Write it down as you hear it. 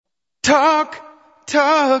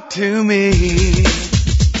Talk to me.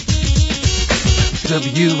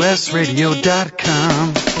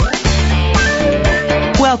 WSRadio.com.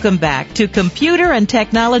 Welcome back to Computer and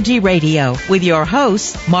Technology Radio with your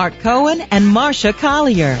hosts, Mark Cohen and Marcia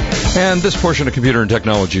Collier. And this portion of Computer and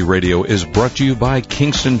Technology Radio is brought to you by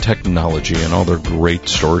Kingston Technology and all their great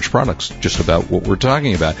storage products, just about what we're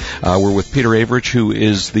talking about. We're with Peter Averich, who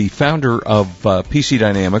is the founder of PC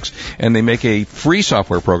Dynamics, and they make a free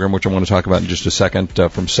software program, which I want to talk about in just a second,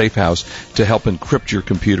 from SafeHouse to help encrypt your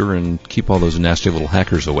computer and keep all those nasty little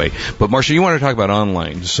hackers away. But, Marcia, you want to talk about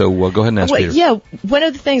online, so go ahead and ask Peter. Yeah, one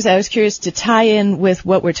of the things I was curious to tie in with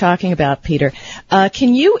what we're talking about, Peter.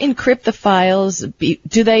 Can you encrypt the files?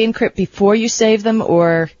 Do they encrypt before you save them,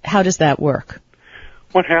 or how does that work?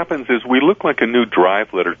 What happens is we look like a new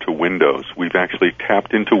drive letter to Windows. We've actually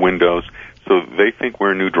tapped into Windows, so they think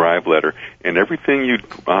we're a new drive letter. And everything you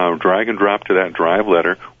drag and drop to that drive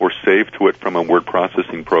letter or save to it from a word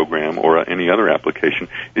processing program or any other application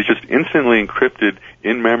is just instantly encrypted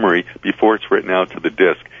in memory before it's written out to the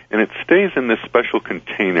disk. And it stays in this special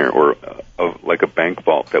container or like a bank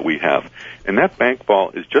vault that we have. And that bank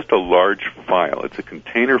vault is just a large file. It's a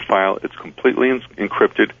container file. It's completely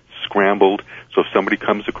encrypted, scrambled, so if somebody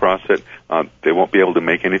comes across it, they won't be able to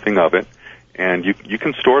make anything of it. And you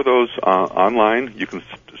can store those online. You can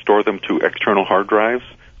store them to external hard drives,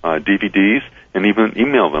 DVDs, and even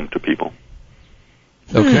email them to people.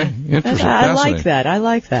 Okay, interesting. I like that.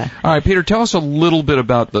 All right, Peter, tell us a little bit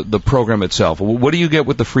about the program itself. What do you get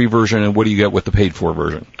with the free version, and what do you get with the paid-for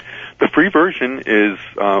version? The free version is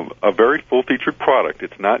a very full-featured product.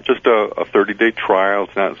 It's not just a 30-day trial.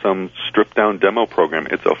 It's not some stripped-down demo program.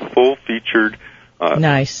 It's a full-featured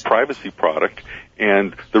privacy product.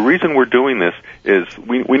 And the reason we're doing this is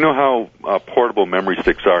we know how portable memory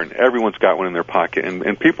sticks are, and everyone's got one in their pocket.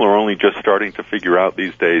 And people are only just starting to figure out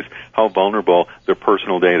these days how vulnerable their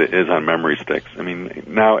personal data is on memory sticks. I mean,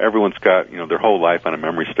 now everyone's got, their whole life on a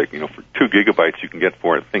memory stick. For 2 gigabytes you can get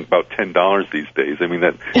for, I think, about $10 these days. I mean,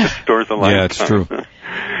 that stores a lifetime. Yeah, it's true.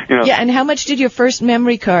 Yeah, and how much did your first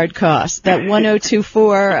memory card cost? That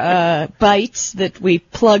 1024 bytes that we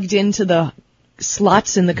plugged into the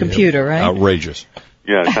slots in the computer, right? Outrageous.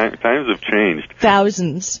 Yeah, times have changed.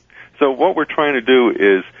 Thousands. So what we're trying to do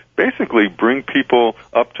is basically bring people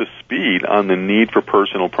up to speed on the need for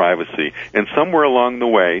personal privacy. And somewhere along the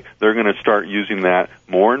way, they're going to start using that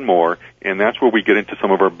more and more, and that's where we get into some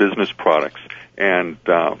of our business products. And,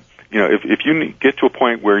 if you get to a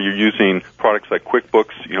point where you're using products like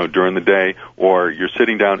QuickBooks, during the day, or you're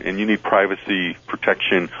sitting down and you need privacy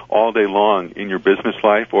protection all day long in your business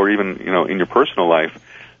life or even, in your personal life,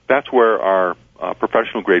 that's where our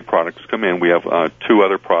professional grade products come in. We have 2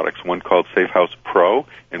 other products, one called SafeHouse Pro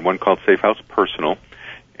and one called SafeHouse Personal.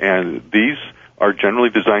 And these are generally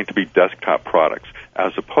designed to be desktop products,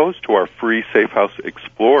 as opposed to our free SafeHouse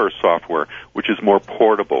Explorer software, which is more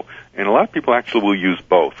portable. And a lot of people actually will use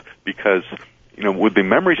both because, with the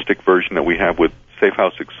memory stick version that we have with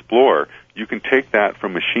SafeHouse Explorer, you can take that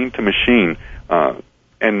from machine to machine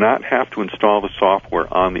and not have to install the software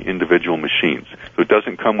on the individual machines. So it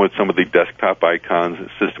doesn't come with some of the desktop icons,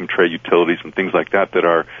 system tray utilities, and things like that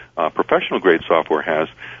our professional-grade software has.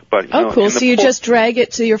 But cool. So you just drag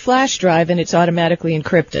it to your flash drive, and it's automatically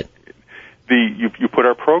encrypted. You put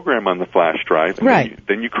our program on the flash drive, and right.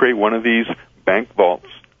 then you create one of these bank vaults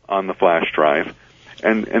on the flash drive,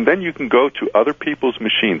 and then you can go to other people's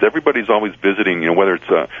machines. Everybody's always visiting, whether it's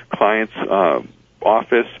a client's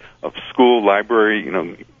office, a school, library,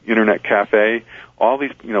 internet cafe. All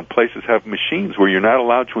these, places have machines where you're not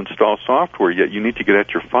allowed to install software, yet you need to get at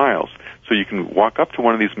your files. So you can walk up to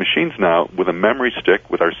one of these machines now with a memory stick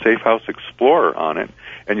with our SafeHouse Explorer on it,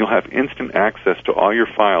 and you'll have instant access to all your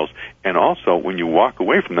files. And also, when you walk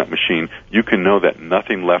away from that machine, you can know that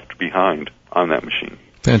nothing left behind on that machine.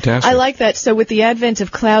 Fantastic. I like that. So with the advent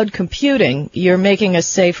of cloud computing, you're making a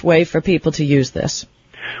safe way for people to use this.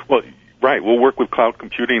 Well, right. We'll work with cloud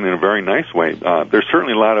computing in a very nice way. There's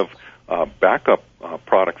certainly a lot of backup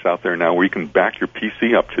products out there now where you can back your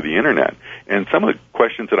PC up to the internet. And some of the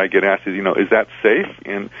questions that I get asked is, is that safe?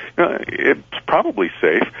 And it's probably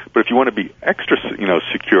safe, but if you want to be extra,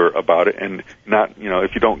 secure about it and not,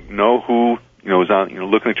 if you don't know who, is on,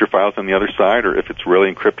 looking at your files on the other side, or if it's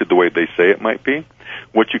really encrypted the way they say it might be,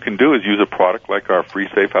 what you can do is use a product like our free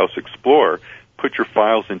SafeHouse Explorer, put your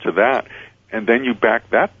files into that, and then you back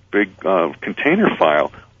that big container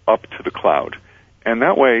file up to the cloud. And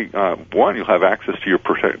that way, one, you'll have access to your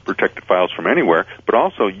protected files from anywhere, but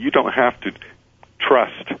also you don't have to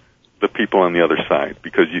trust the people on the other side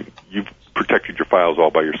because you've protected your files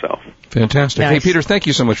all by yourself. Fantastic. Nice. Hey, Peter, thank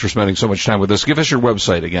you so much for spending so much time with us. Give us your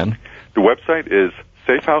website again. The website is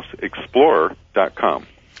safehouseexplorer.com.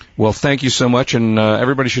 Well, thank you so much, and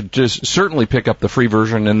everybody should just certainly pick up the free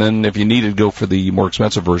version, and then if you need it, go for the more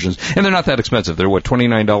expensive versions. And they're not that expensive. They're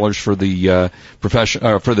 $29 for the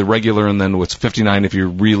for the regular, and then what's $59 if you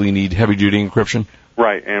really need heavy-duty encryption.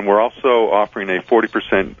 Right, and we're also offering a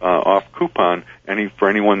 40% off coupon for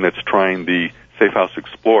anyone that's trying the Safe House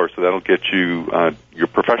Explorer, so that'll get you your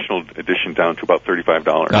professional edition down to about $35.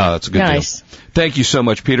 Oh, that's a good deal. Thank you so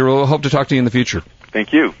much, Peter. We'll hope to talk to you in the future.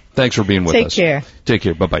 Thank you. Thanks for being with us. Take care. Take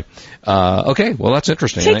care. Bye-bye. Okay, well, that's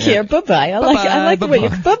interesting. Take care. Bye-bye. I like the way you...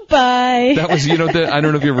 Bye-bye. That was, I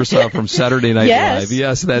don't know if you ever saw it from Saturday Night Live.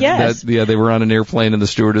 Yes, they were on an airplane and the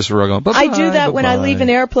stewardess were all going, bye-bye. I do that when I leave an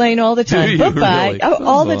airplane all the time. Bye-bye. Really?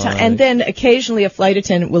 All the time. And then occasionally a flight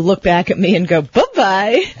attendant will look back at me and go,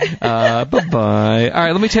 bye-bye. Bye-bye. All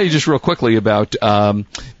right, let me tell you just real quickly about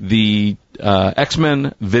the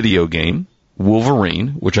X-Men video game, Wolverine,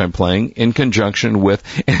 which I'm playing in conjunction with,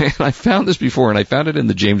 and I found this before, and I found it in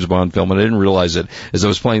the James Bond film, and I didn't realize it as I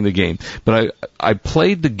was playing the game. But I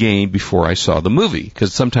played the game before I saw the movie,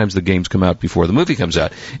 because sometimes the games come out before the movie comes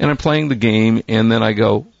out. And I'm playing the game, and then I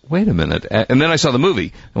go, wait a minute. And then I saw the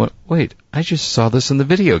movie. I went, wait, I just saw this in the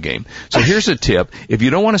video game. So here's a tip. If you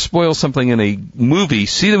don't want to spoil something in a movie,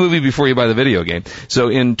 see the movie before you buy the video game. So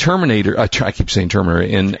in Terminator, I keep saying Terminator,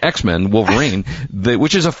 in X-Men, Wolverine,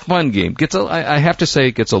 which is a fun game, I have to say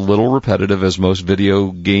it gets a little repetitive, as most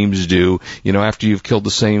video games do. After you've killed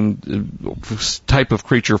the same type of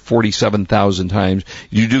creature 47,000 times,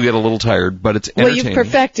 you do get a little tired, but it's entertaining. Well, you've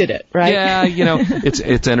perfected it, right? Yeah,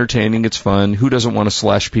 it's entertaining, it's fun. Who doesn't want to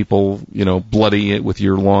slash people, bloody with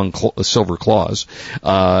your long silver claws?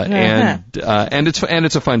 And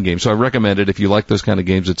it's a fun game. So I recommend it if you like those kind of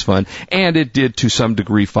games. It's fun, and it did to some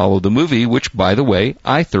degree follow the movie, which, by the way,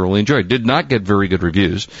 I thoroughly enjoyed. Did not get very good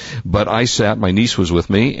reviews, but I sat. My niece was with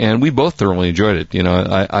me, and we both thoroughly enjoyed it.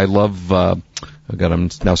 I love. Oh God, I'm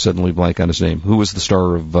now suddenly blank on his name. Who was the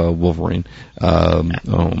star of Wolverine? Oh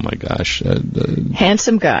my gosh,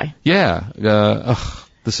 handsome guy. Yeah.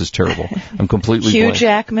 This is terrible. I'm completely Hugh blank.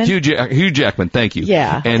 Jackman? Hugh Jackman, thank you.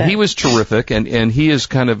 Yeah. And he was terrific, and he is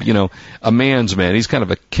kind of, a man's man. He's kind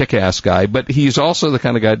of a kick-ass guy, but he's also the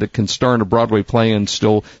kind of guy that can star in a Broadway play and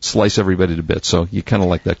still slice everybody to bits, so you kind of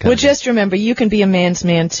like that kind of guy. Well, just remember, you can be a man's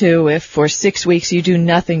man, too, if for 6 weeks you do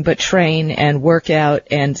nothing but train and work out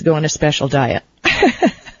and go on a special diet.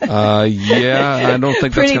 Yeah, I don't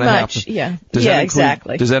think that's going to happen. Yeah,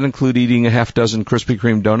 exactly. Does that include eating a half dozen Krispy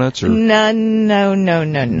Kreme donuts? Or? No. Then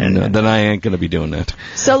I ain't going to be doing that.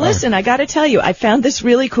 So listen, I got to tell you, I found this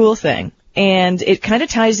really cool thing, and it kind of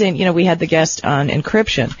ties in. We had the guest on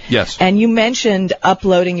encryption. Yes. And you mentioned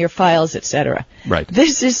uploading your files, etc. Right.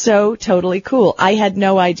 This is so totally cool. I had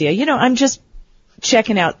no idea. I'm just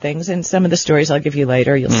checking out things, and some of the stories I'll give you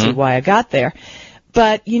later. You'll see why I got there.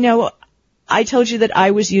 But, I told you that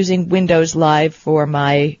I was using Windows Live for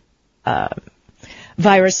my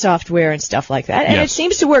virus software and stuff like that, and It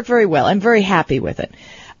seems to work very well. I'm very happy with it.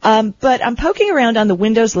 But I'm poking around on the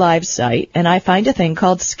Windows Live site, and I find a thing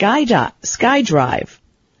called SkyDrive.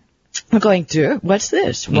 I'm going, what's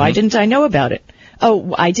this? Why didn't I know about it?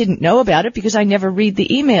 Oh, I didn't know about it because I never read the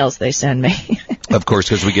emails they send me. Of course,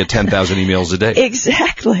 because we get 10,000 emails a day.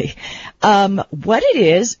 Exactly. What it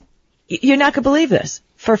is, you're not going to believe this,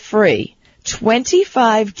 for free.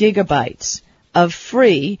 25 gigabytes of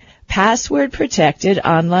free password-protected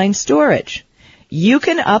online storage. You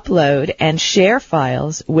can upload and share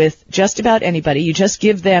files with just about anybody. You just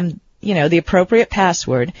give them, the appropriate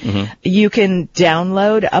password. You can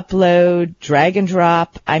download, upload, drag and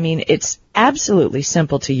drop. I mean, it's absolutely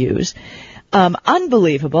simple to use.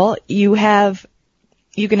 Unbelievable. You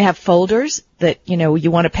can have folders that, you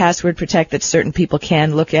want to password protect that certain people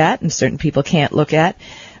can look at and certain people can't look at.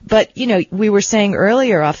 But, we were saying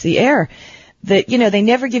earlier off the air that, they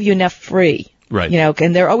never give you enough free. Right.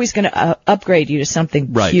 And they're always going to upgrade you to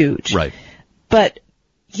something huge. Right. But,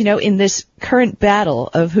 in this current battle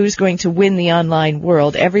of who's going to win the online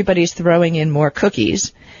world, everybody's throwing in more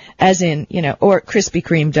cookies, as in, or Krispy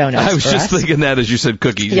Kreme donuts. I was just thinking that as you said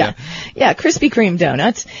cookies. Yeah, Krispy Kreme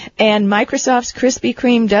donuts. And Microsoft's Krispy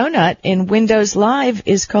Kreme donut in Windows Live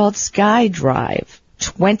is called SkyDrive.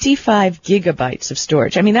 25 gigabytes of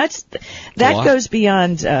storage. I mean, that goes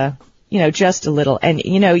beyond, just a little. And,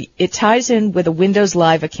 it ties in with a Windows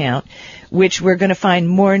Live account, which we're going to find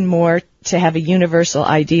more and more to have a universal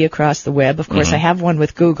ID across the web. Of course, I have one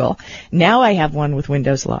with Google. Now I have one with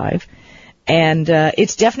Windows Live. And,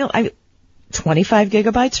 it's definitely 25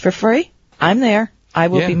 gigabytes for free. I'm there. I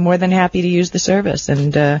will be more than happy to use the service.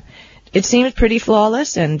 And, it seems pretty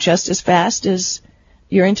flawless and just as fast as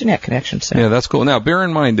your internet connection. So. Yeah, that's cool. Now, bear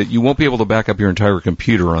in mind that you won't be able to back up your entire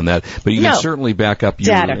computer on that, but you can certainly back up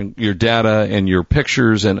your data and your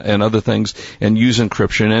pictures and other things and use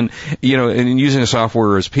encryption. And, and using a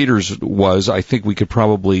software as Peter's was, I think we could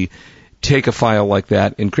probably take a file like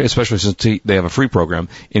that, especially since they have a free program,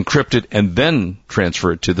 encrypt it, and then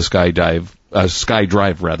transfer it to the SkyDrive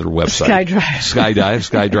website.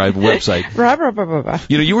 SkyDrive website.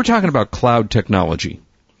 You were talking about cloud technology.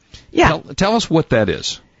 Yeah. Tell us what that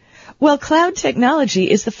is. Well, cloud technology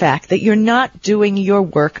is the fact that you're not doing your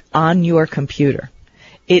work on your computer.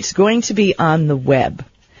 It's going to be on the web.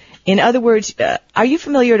 In other words, are you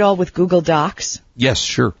familiar at all with Google Docs? Yes,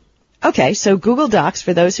 sure. Okay, so Google Docs,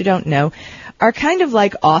 for those who don't know, are kind of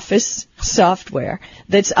like Office software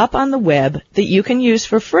that's up on the web that you can use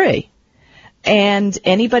for free. And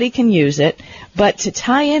anybody can use it. But to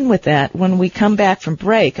tie in with that, when we come back from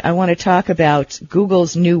break, I want to talk about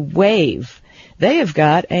Google's new Wave. They have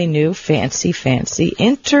got a new fancy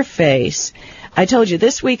interface. I told you,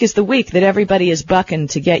 this week is the week that everybody is bucking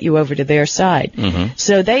to get you over to their side. Mm-hmm.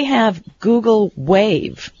 So they have Google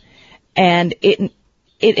Wave, and it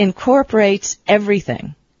incorporates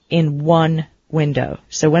everything in one window.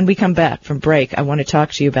 So when we come back from break, I want to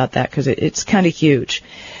talk to you about that because it's kind of huge.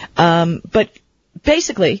 But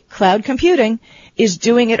basically, cloud computing is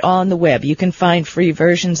doing it all on the web. You can find free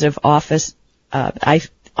versions of Office.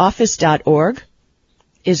 Office.org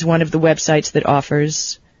is one of the websites that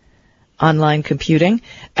offers online computing,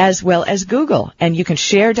 as well as Google. And you can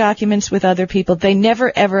share documents with other people. They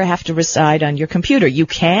never, ever have to reside on your computer. You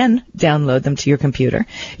can download them to your computer.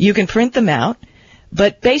 You can print them out.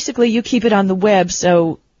 But basically, you keep it on the web,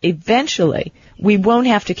 so eventually we won't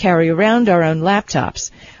have to carry around our own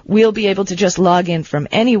laptops. We'll be able to just log in from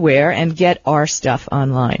anywhere and get our stuff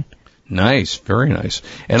online. Nice, very nice.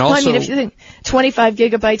 And also, well, I mean, if you think 25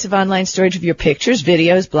 gigabytes of online storage of your pictures,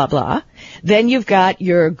 videos, blah, blah, then you've got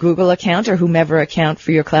your Google account or whomever account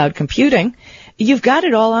for your cloud computing. You've got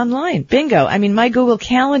it all online. Bingo. I mean, my Google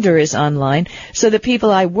Calendar is online, so the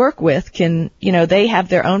people I work with can, they have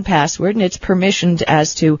their own password, and it's permissioned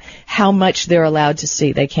as to how much they're allowed to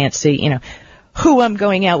see. They can't see, who I'm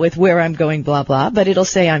going out with, where I'm going, blah, blah, but it'll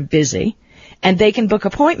say I'm busy. And they can book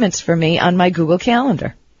appointments for me on my Google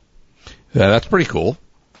Calendar. Yeah, that's pretty cool.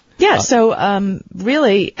 Yeah, so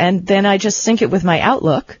really, and then I just sync it with my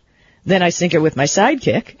Outlook, then I sync it with my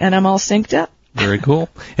Sidekick, and I'm all synced up. Very cool.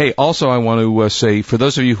 Hey, also I want to say, for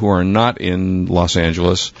those of you who are not in Los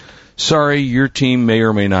Angeles, sorry, your team may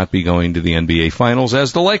or may not be going to the NBA Finals,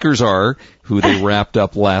 as the Lakers are, who they wrapped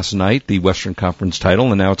up last night, the Western Conference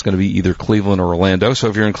title, and now it's going to be either Cleveland or Orlando. So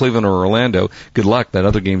if you're in Cleveland or Orlando, good luck. That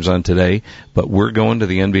other game's on today, but we're going to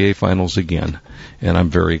the NBA Finals again, and I'm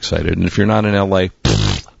very excited. And if you're not in LA,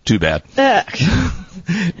 too bad.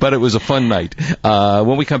 But it was a fun night.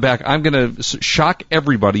 When we come back, I'm going to shock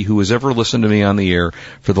everybody who has ever listened to me on the air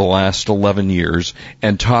for the last 11 years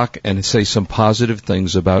and talk and say some positive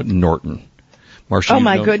things about Norton. Marcia, oh,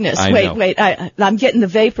 my goodness. Wait. I'm getting the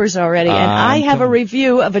vapors already. And I have a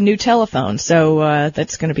review of a new telephone, so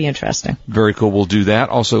that's going to be interesting. Very cool. We'll do that.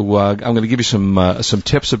 Also, I'm going to give you some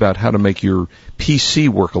tips about how to make your PC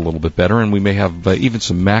work a little bit better, and we may have even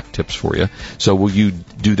some Mac tips for you. So will you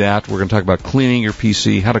do that? We're going to talk about cleaning your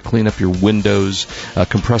PC, how to clean up your Windows,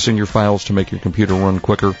 compressing your files to make your computer run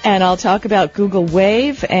quicker. And I'll talk about Google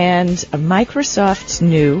Wave and Microsoft's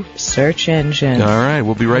new search engine. All right.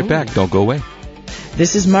 We'll be right back. Don't go away.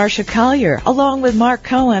 This is Marcia Collier, along with Mark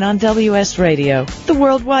Cohen on WS Radio, the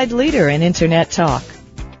worldwide leader in Internet talk.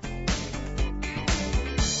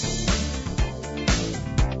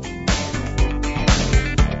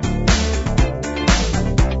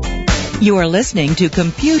 You are listening to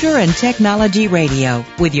Computer and Technology Radio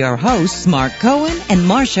with your hosts Mark Cohen and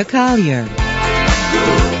Marcia Collier.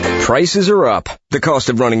 Prices are up. The cost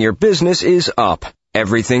of running your business is up.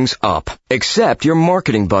 Everything's up, except your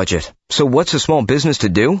marketing budget. So what's a small business to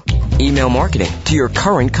do? Email marketing to your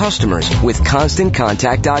current customers with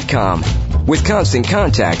ConstantContact.com. With Constant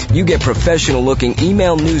Contact, you get professional-looking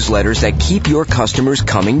email newsletters that keep your customers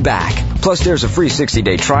coming back. Plus, there's a free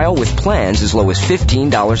 60-day trial with plans as low as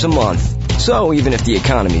 $15 a month. So even if the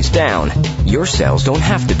economy's down, your sales don't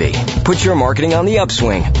have to be. Put your marketing on the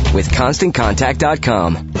upswing with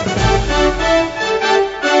ConstantContact.com.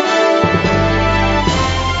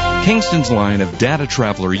 Kingston's line of Data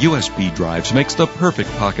Traveler USB drives makes the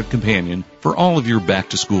perfect pocket companion for all of your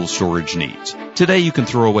back-to-school storage needs. Today you can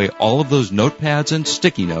throw away all of those notepads and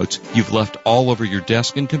sticky notes you've left all over your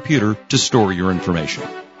desk and computer to store your information.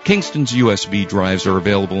 Kingston's USB drives are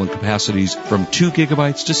available in capacities from 2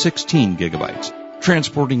 gigabytes to 16 gigabytes.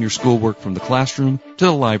 Transporting your schoolwork from the classroom to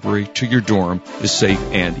the library to your dorm is safe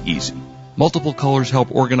and easy. Multiple colors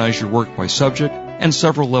help organize your work by subject, and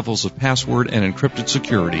several levels of password and encrypted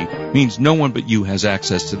security means no one but you has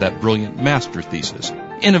access to that brilliant master thesis,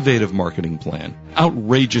 innovative marketing plan,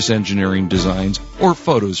 outrageous engineering designs, or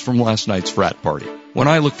photos from last night's frat party. When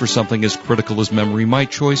I look for something as critical as memory, my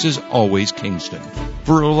choice is always Kingston.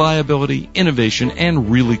 For reliability, innovation, and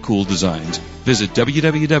really cool designs, visit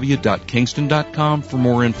www.kingston.com for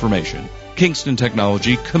more information. Kingston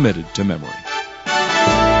Technology, committed to memory.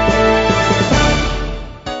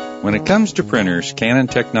 When it comes to printers, Canon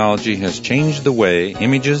technology has changed the way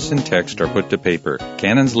images and text are put to paper.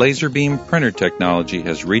 Canon's laser beam printer technology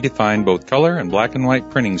has redefined both color and black and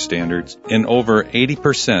white printing standards in over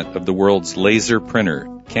 80% of the world's laser printer.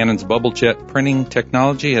 Canon's bubble jet printing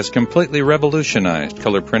technology has completely revolutionized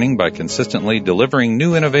color printing by consistently delivering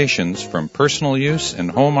new innovations from personal use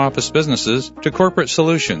and home office businesses to corporate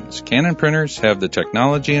solutions. Canon printers have the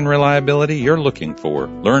technology and reliability you're looking for.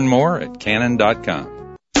 Learn more at Canon.com.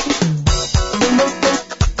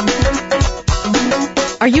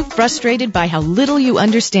 Are you frustrated by how little you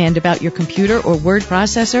understand about your computer or word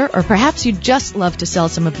processor? Or perhaps you'd just love to sell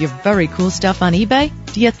some of your very cool stuff on eBay?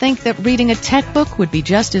 Do you think that reading a tech book would be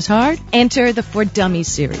just as hard? Enter the For Dummies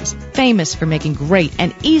series, famous for making great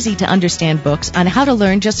and easy-to-understand books on how to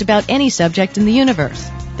learn just about any subject in the universe.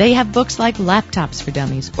 They have books like Laptops for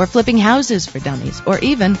Dummies, or Flipping Houses for Dummies, or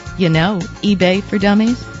even, eBay for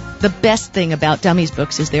Dummies. The best thing about Dummies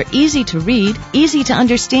books is they're easy to read, easy to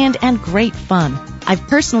understand, and great fun. I've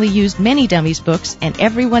personally used many Dummies books, and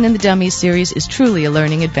every one in the Dummies series is truly a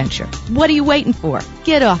learning adventure. What are you waiting for?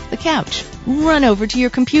 Get off the couch. Run over to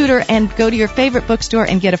your computer and go to your favorite bookstore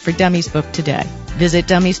and get a For Dummies book today. Visit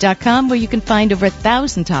dummies.com, where you can find over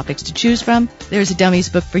 1,000 topics to choose from. There's a Dummies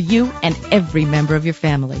book for you and every member of your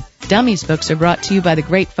family. Dummies books are brought to you by the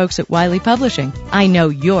great folks at Wiley Publishing. I know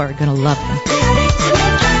you're going to love them.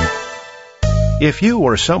 If you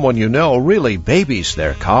or someone you know really babies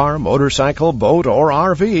their car, motorcycle, boat, or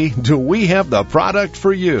RV, do we have the product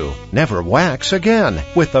for you? Never wax again,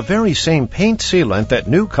 with the very same paint sealant that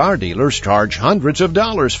new car dealers charge hundreds of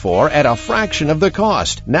dollars for at a fraction of the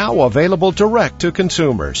cost, now available direct to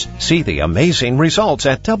consumers. See the amazing results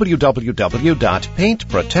at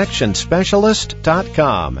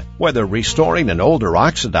www.paintprotectionspecialist.com. Whether restoring an older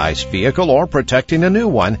oxidized vehicle or protecting a new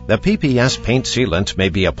one, the PPS paint sealant may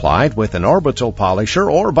be applied with an orbital polisher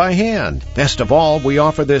or by hand. Best of all, we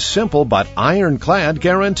offer this simple but ironclad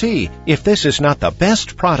guarantee. If this is not the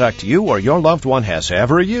best product you or your loved one has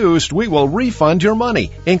ever used, we will refund your money,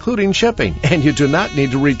 including shipping, and you do not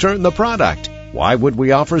need to return the product. Why would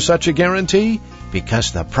we offer such a guarantee?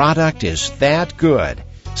 Because the product is that good.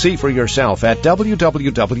 See for yourself at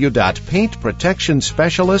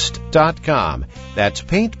www.paintprotectionspecialist.com. That's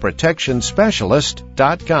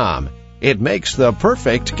paintprotectionspecialist.com. It makes the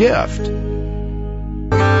perfect gift.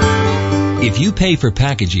 If you pay for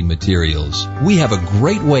packaging materials, we have a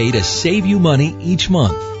great way to save you money each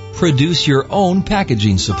month. Produce your own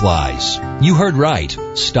packaging supplies. You heard right.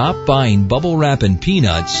 Stop buying bubble wrap and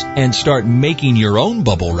peanuts and start making your own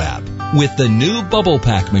bubble wrap with the new Bubble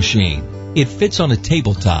Pack machine. It fits on a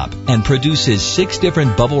tabletop and produces 6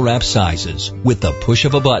 different bubble wrap sizes with the push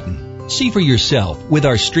of a button. See for yourself with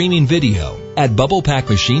our streaming video at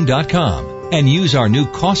bubblepackmachine.com and use our new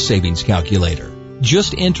cost savings calculator.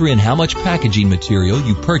 Just enter in how much packaging material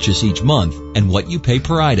you purchase each month and what you pay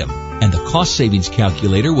per item, and the cost savings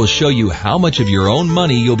calculator will show you how much of your own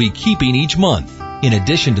money you'll be keeping each month. In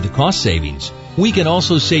addition to the cost savings, we can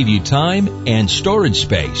also save you time and storage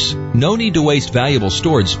space. No need to waste valuable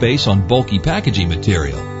storage space on bulky packaging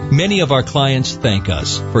material. Many of our clients thank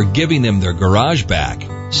us for giving them their garage back.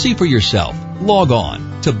 See for yourself. Log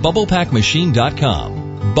on to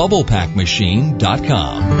bubblepackmachine.com.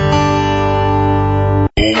 bubblepackmachine.com.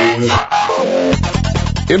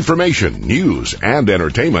 Information, news, and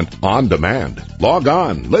entertainment on demand. Log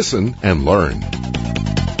on, listen, and learn.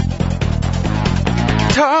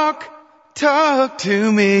 Talk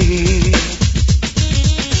to me.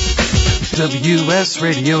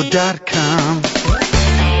 WSRadio.com.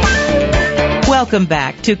 Welcome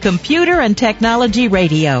back to Computer and Technology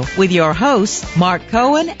Radio with your hosts, Mark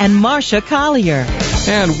Cohen and Marcia Collier.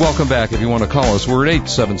 And welcome back. If you want to call us, we're at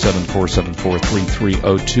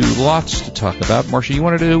 877-474-3302. Lots to talk about. Marcia, you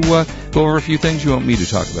wanted to go over a few things? You want me to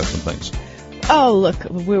talk about some things? Oh, look,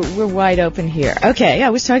 we're wide open here. Okay, I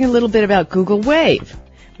was talking a little bit about Google Wave,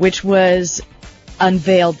 which was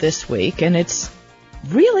unveiled this week, and it's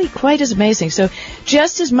really quite as amazing. So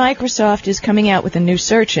just as Microsoft is coming out with a new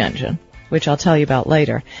search engine, which I'll tell you about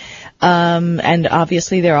later, And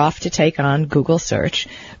obviously they're off to take on Google Search.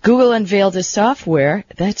 Google unveiled a software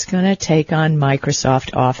that's going to take on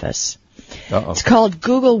Microsoft Office. Uh-oh. It's called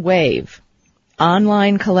Google Wave,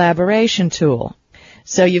 online collaboration tool.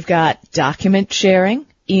 So you've got document sharing,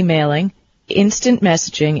 emailing, instant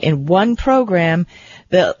messaging in one program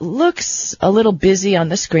that looks a little busy on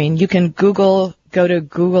the screen. You can go to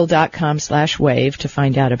google.com/wave to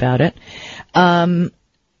find out about it.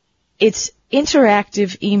 It's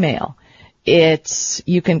interactive email.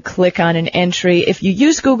 You can click on an entry. If you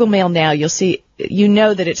use Google Mail now, you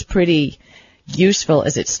know that it's pretty useful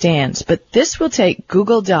as it stands. But this will take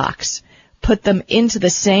Google Docs, put them into the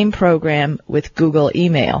same program with Google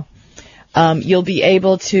Email. You'll be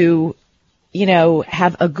able to,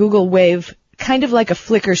 have a Google Wave, kind of like a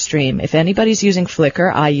Flickr stream. If anybody's using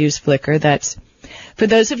Flickr, I use Flickr. That's, for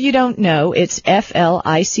those of you who don't know, it's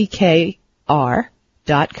FLICKR.com.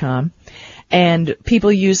 And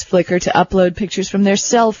people use Flickr to upload pictures from their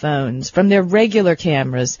cell phones, from their regular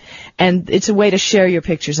cameras, and it's a way to share your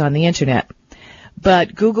pictures on the Internet.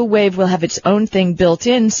 But Google Wave will have its own thing built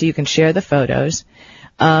in so you can share the photos.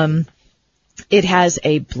 It has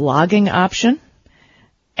a blogging option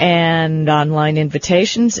and online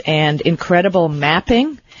invitations and incredible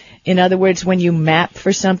mapping. In other words, when you map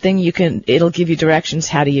for something, it'll give you directions.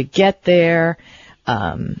 How do you get there?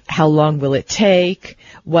 How long will it take?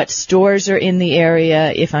 What stores are in the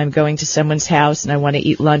area? If I'm going to someone's house and I want to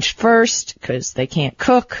eat lunch first because they can't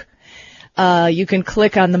cook, you can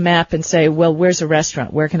click on the map and say, well, where's a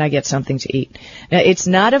restaurant? Where can I get something to eat? Now, it's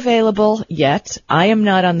not available yet. I am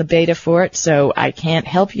not on the beta for it, so I can't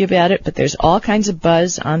help you about it, but there's all kinds of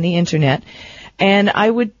buzz on the Internet. And I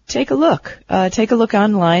would take a look. Take a look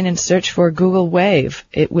online and search for Google Wave.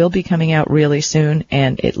 It will be coming out really soon,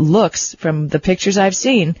 and it looks, from the pictures I've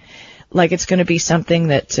seen, like it's going to be something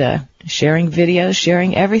that sharing videos,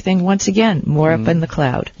 sharing everything, once again, more up in the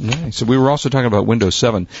cloud. Nice. So we were also talking about Windows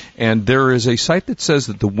 7, and there is a site that says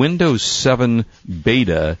that the Windows 7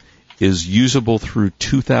 beta is usable through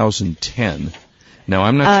 2010. Now,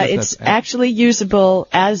 I'm not sure if it's actually usable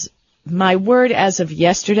as... My word as of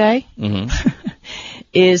yesterday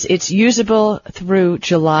is it's usable through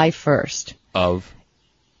July 1st. Of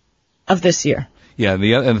this year. Yeah, and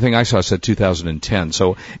the thing I saw said 2010.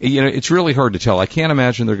 So, it's really hard to tell. I can't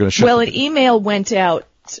imagine they're going to shut. Well, an email went out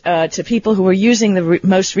to people who were using the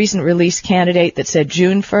most recent release candidate that said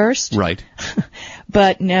June 1st. Right.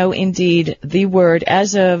 But no, indeed, the word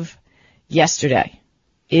as of yesterday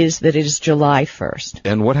is that it is July 1st.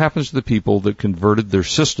 And what happens to the people that converted their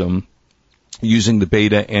system using the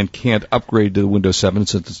beta and can't upgrade to the Windows 7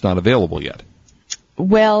 since it's not available yet?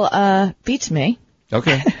 Well, beats me.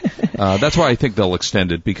 Okay. That's why I think they'll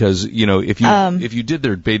extend it, because, if you did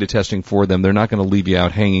their beta testing for them, they're not going to leave you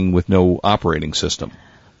out hanging with no operating system.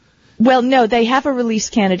 Well, no, they have a release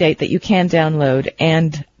candidate that you can download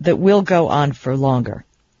and that will go on for longer.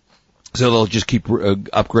 So they'll just keep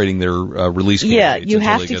upgrading their release candidates. Yeah, you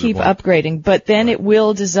have to keep upgrading, but then it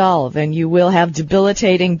will dissolve, and you will have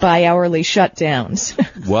debilitating bi-hourly shutdowns.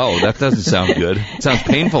 Whoa, that doesn't sound good. It sounds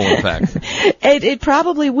painful, in fact. It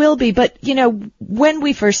probably will be, but, when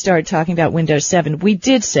we first started talking about Windows 7, we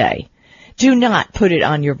did say, do not put it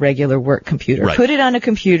on your regular work computer. Right. Put it on a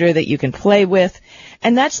computer that you can play with.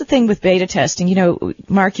 And that's the thing with beta testing.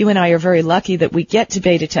 Mark, you and I are very lucky that we get to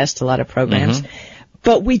beta test a lot of programs. Mm-hmm.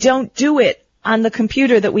 But we don't do it on the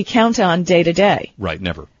computer that we count on day to day. Right,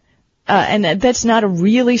 never. And that's not a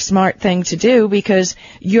really smart thing to do, because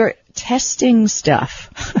you're testing stuff.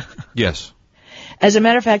 Yes. As a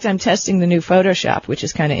matter of fact, I'm testing the new Photoshop, which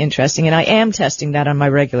is kind of interesting, and I am testing that on my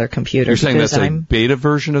regular computer. You're saying that's a beta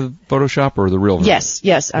version of Photoshop or the real version?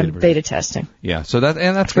 Yes, I'm beta testing. Yeah, so that's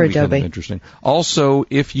going to be kind of interesting. Also,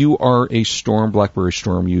 if you are a BlackBerry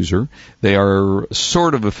Storm user, they are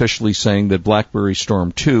sort of officially saying that BlackBerry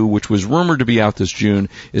Storm 2, which was rumored to be out this June,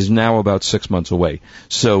 is now about 6 months away.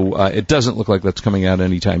 So it doesn't look like that's coming out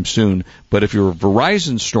anytime soon. But if you're a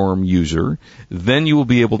Verizon Storm user, then you will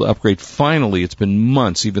be able to upgrade. Finally, it's been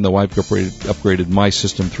months, even though I've upgraded my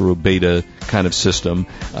system through a beta kind of system.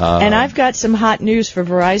 And I've got some hot news for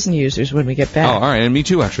Verizon users when we get back. Oh, all right, and me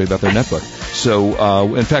too, actually, about their netbook.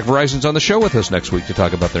 So, in fact, Verizon's on the show with us next week to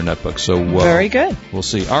talk about their netbook. So very good. We'll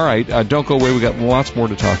see. All right, don't go away. We got lots more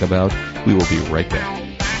to talk about. We will be right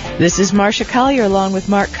back. This is Marcia Collier along with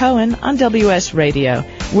Mark Cohen on WS Radio,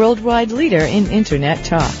 worldwide leader in Internet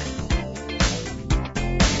talk.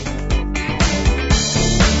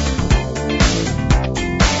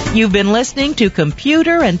 You've been listening to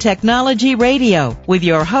Computer and Technology Radio with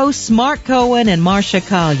your hosts Mark Cohen and Marcia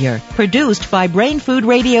Collier, produced by Brain Food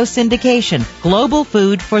Radio Syndication, global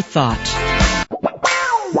food for thought.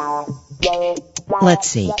 Let's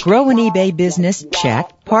see. Grow an eBay business?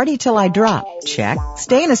 Check. Party till I drop? Check.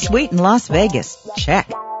 Stay in a suite in Las Vegas?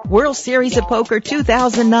 Check. World Series of Poker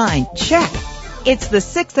 2009? Check. It's the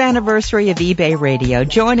 6th anniversary of eBay Radio.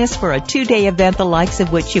 Join us for a 2-day event the likes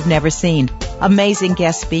of which you've never seen. Amazing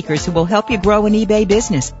guest speakers who will help you grow an eBay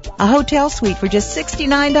business. A hotel suite for just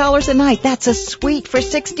 $69 a night. That's a suite for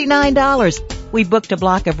 $69. We booked a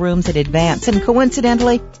block of rooms in advance, and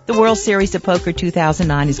coincidentally, the World Series of Poker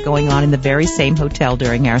 2009 is going on in the very same hotel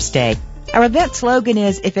during our stay. Our event slogan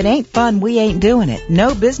is, if it ain't fun, we ain't doing it.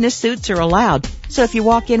 No business suits are allowed. So if you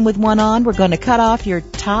walk in with one on, we're going to cut off your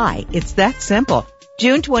tie. It's that simple.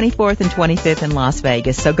 June 24th and 25th in Las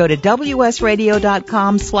Vegas. So go to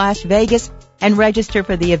wsradio.com/Vegas and register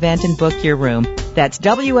for the event and book your room. That's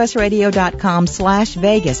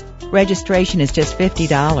wsradio.com/Vegas. Registration is just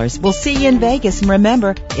 $50. We'll see you in Vegas. And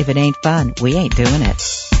remember, if it ain't fun, we ain't doing it.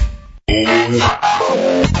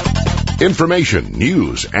 Information,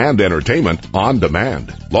 news, and entertainment on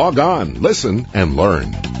demand. Log on, listen, and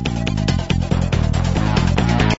learn.